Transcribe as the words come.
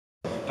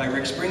by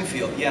Rick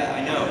Springfield. Yeah,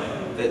 I know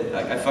that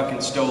I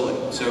fucking stole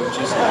it. So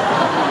just,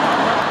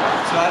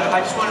 I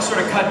just want to sort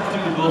of cut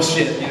through the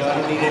bullshit. You know, I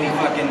don't need any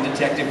fucking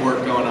detective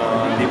work going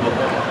on. People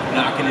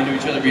knocking into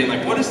each other, being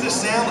like, "What does this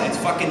sound like?" It's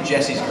fucking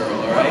Jesse's Girl,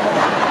 all right?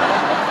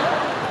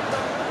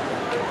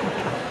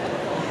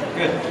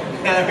 Good.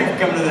 Now that we've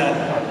come to that,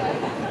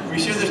 are we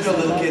sure there's no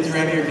little kids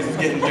around here because it's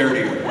getting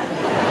dirtier?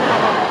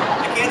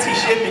 I can't see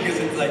shit because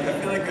it's like I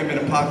feel like I'm in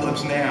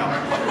Apocalypse Now.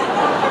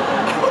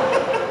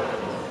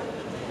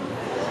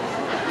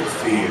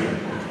 Fear.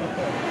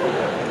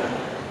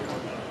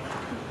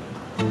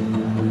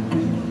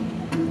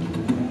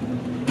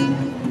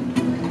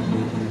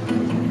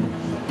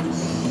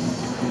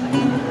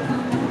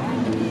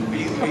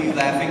 Were you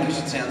laughing because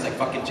it sounds like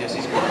fucking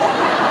Jesse's Girl? We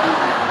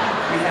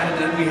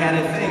had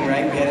a thing,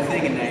 right? We had a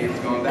thing, and now you're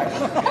going back.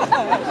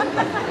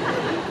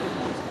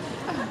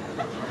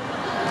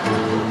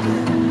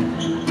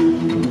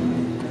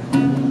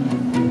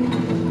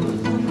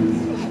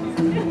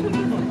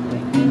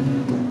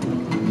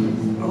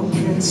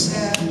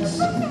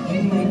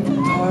 You make the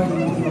party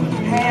with your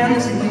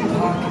hands in your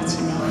pockets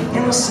and your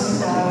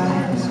innocent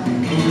eyes.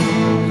 And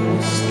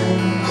those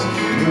things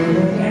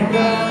running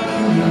around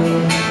in your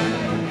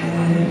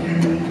head.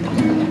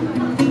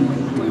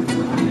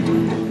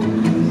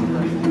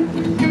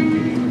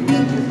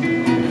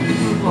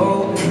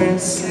 Oh,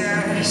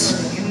 princess,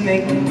 you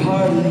make the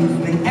party.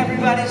 You've been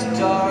everybody's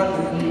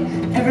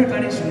darling,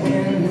 everybody's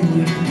winning.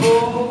 You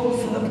roll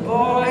for the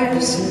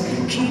boys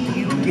and keep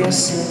you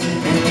guessing.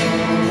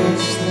 And all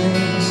those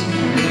things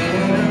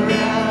running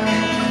around.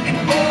 And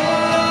all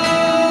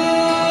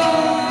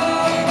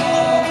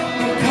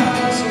the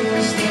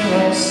pauses, they're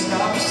all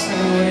stops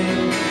and wait.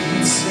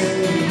 You'd say,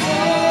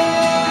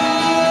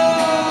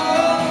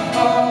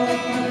 all the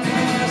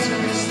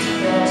pauses,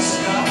 they're all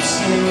stops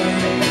and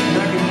wait. And I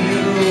could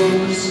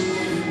use the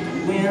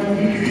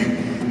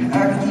wind, I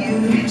could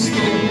use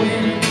the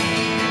wind.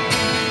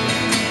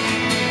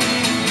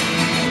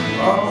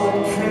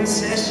 Oh,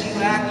 princess, you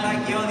act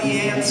like you're the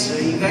answer.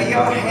 You got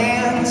your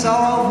hands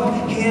all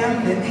over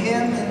him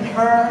and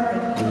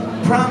her.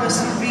 And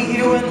promise you'd be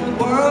here when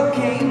the world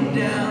came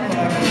down.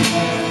 Like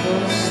all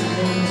those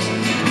things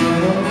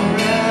running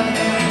around.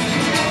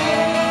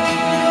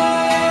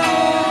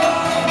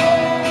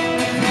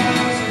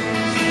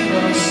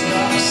 And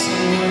stops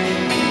and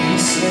wait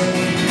and say,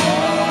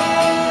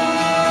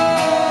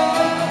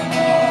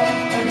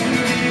 I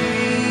could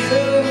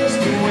use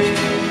the wind.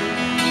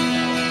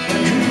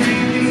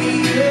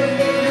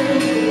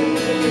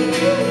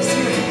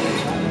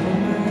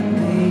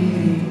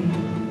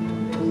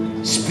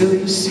 Spill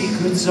your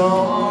secrets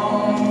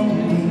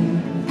on me.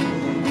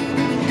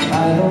 I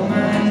don't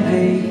mind,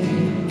 baby.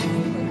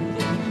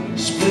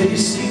 Spill your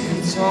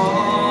secrets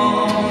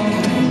on me.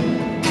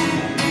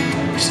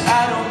 'Cause I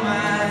don't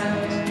mind,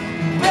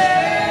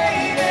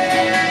 baby.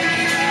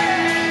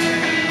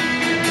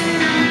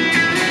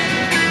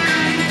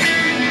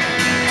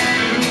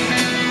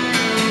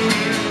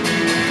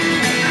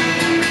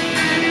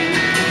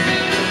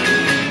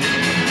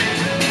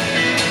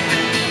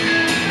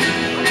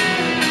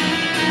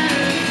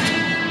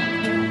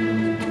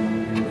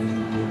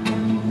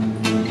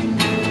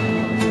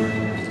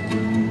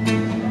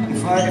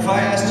 If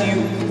I asked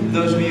you,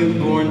 those of you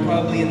born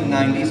probably in the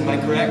 90s, am I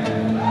correct? If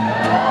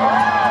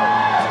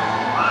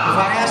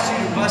I asked you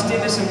to bust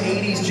into some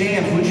 80s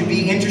jams, would you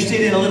be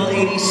interested in a little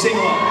 80s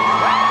sing-along?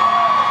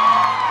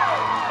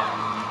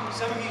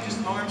 Some of you just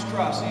arms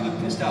crossed, so you look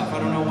pissed off. I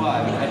don't know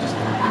why, but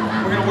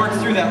we're gonna work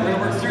through that, we're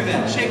gonna work through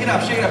that. Shake it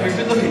up, you're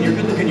good looking,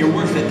 you're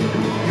worth it.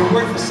 You're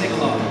worth the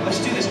sing-along. Let's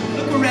do this.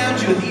 Look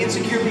around you at the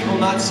insecure people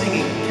not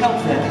singing.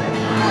 Help them.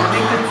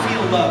 Make them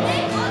feel loved.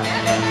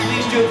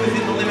 Please do it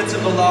within the limits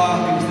of the law,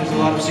 because there's a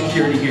lot of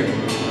security here. So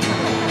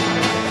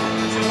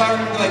if I were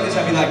to go like this,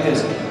 I'd be like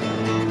this.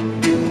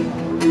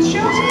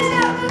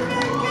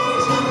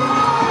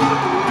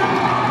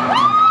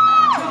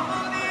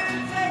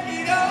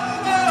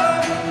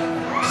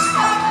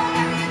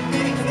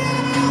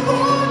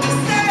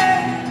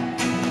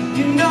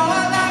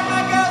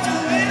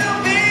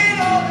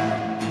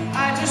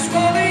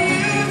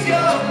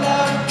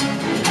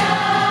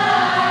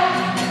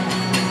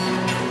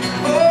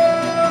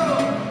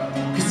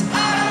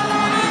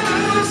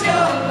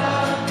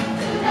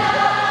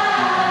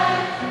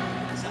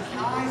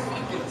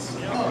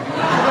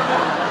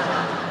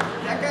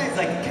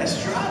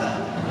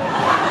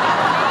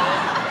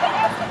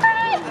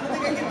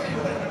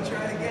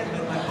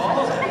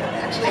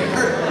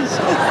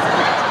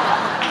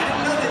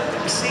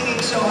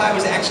 I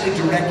was actually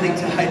directly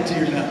tied to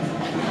your nut. I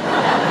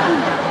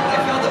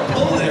felt a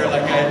pull there,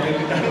 like I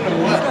don't know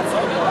what.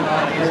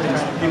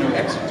 You know,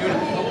 doing a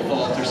pole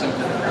vault or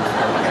something.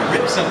 Like I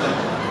ripped something.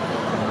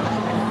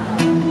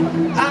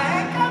 I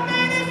ain't got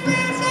many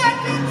friends I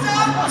can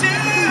talk to.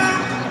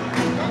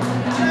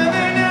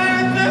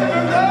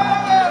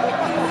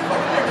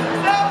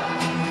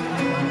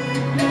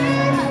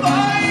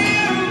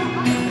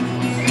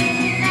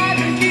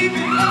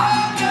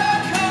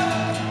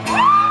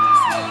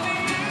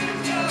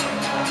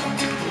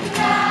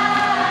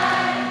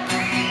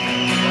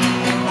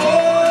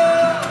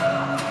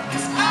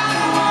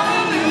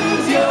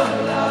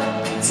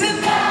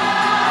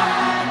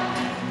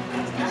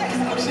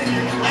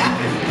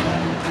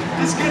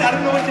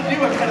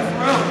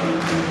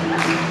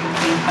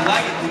 I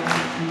like it.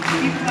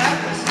 Keep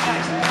clapping. This is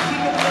nice.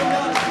 Keep it low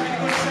notes. We're going to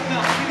go to something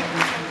else. Keep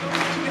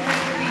it ahead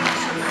of the beat.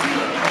 Sort of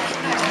feel it.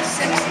 It's nice. It's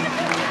sexy.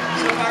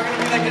 So if I'm going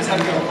to be like this, I'll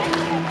go.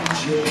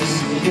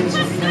 Just here's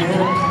a friend.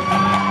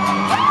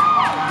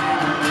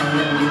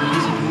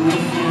 He's a good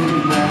friend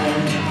of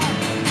mine.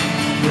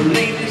 But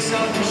lately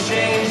something's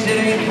changed. It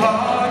ain't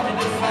hard to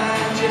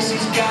define.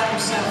 Jesse's got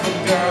himself a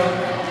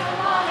girl.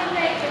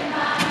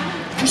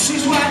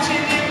 She's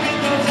watching him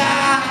with those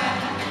eyes.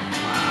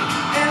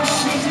 And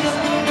she's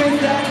looking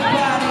with that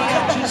body.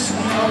 I just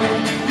know it.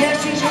 Yeah,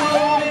 she's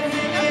holding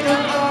him in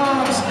her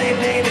arms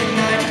late at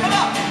night. Come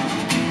on!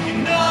 You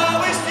know I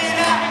wish that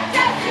I had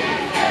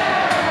Jesse's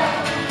girl.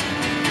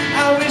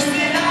 I wish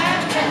that I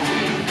had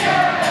Jesse's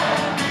girl.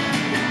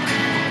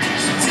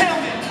 So tell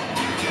me.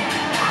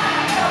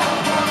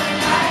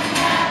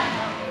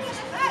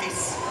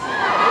 Nice!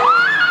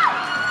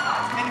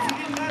 And if you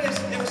didn't notice,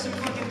 there was some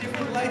fucking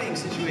different lighting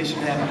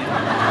situation happening.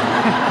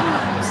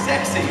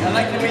 Sexy. I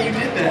like the way you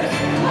did that.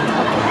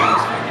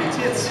 Those fucking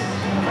tits.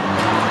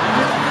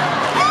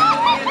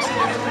 Everyone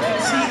can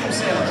see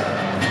themselves.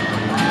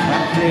 I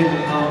played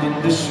along in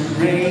the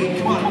charade.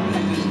 Come on.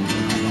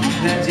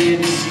 That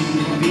didn't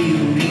seem to be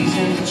a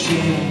reason to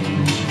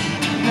change.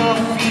 No, I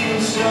feel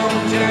so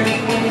dirty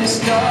when you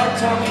start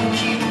talking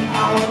cute.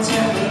 I won't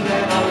tell her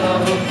that I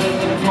love her, but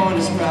the point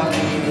is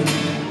probably good.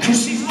 'Cause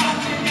she's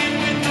watching him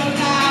with those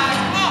eyes.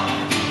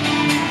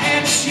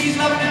 And she's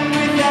loving him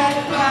with that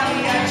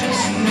body. I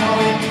just know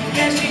it.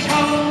 Yeah, she's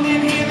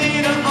holding him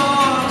in her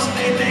arms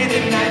late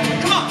at night.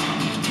 Come on!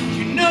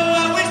 You know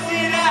I wish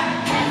that I had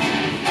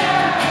Jesse's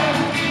girl.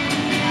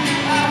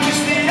 I wish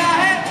that I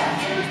had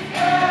Jesse's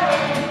girl.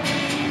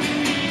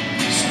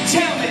 So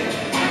tell me,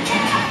 why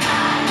can't I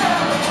find a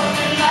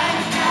woman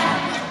like that?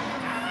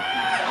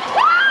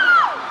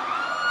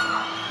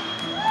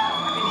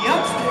 In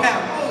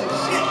Youngstown, holy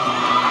shit!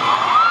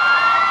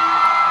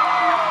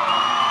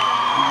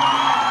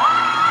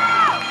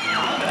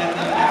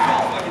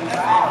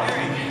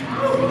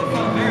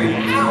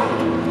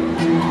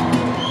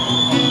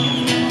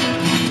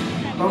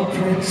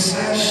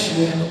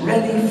 Session,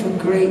 ready for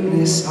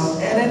greatness. I'll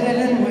edit it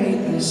and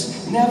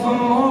weightless, never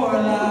more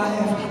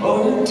alive.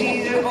 Oh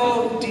dear,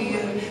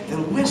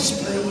 they'll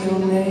whisper your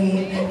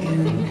name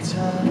in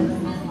time.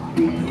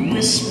 They'll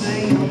whisper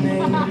your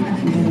name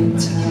in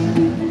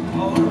time.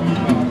 Oh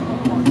no.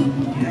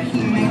 Yeah,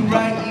 he may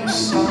write you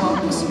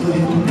songs, but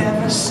he'll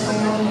never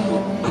sing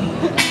alone.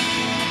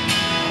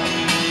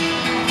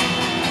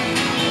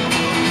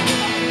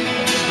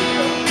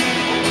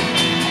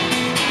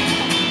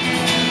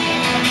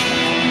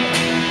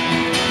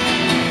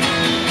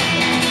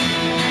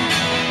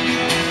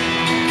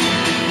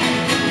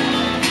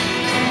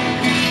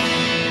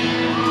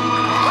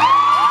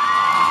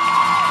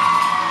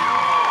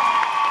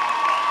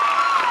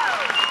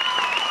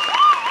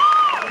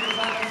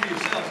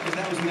 Because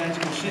that was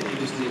magical shit you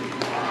just did.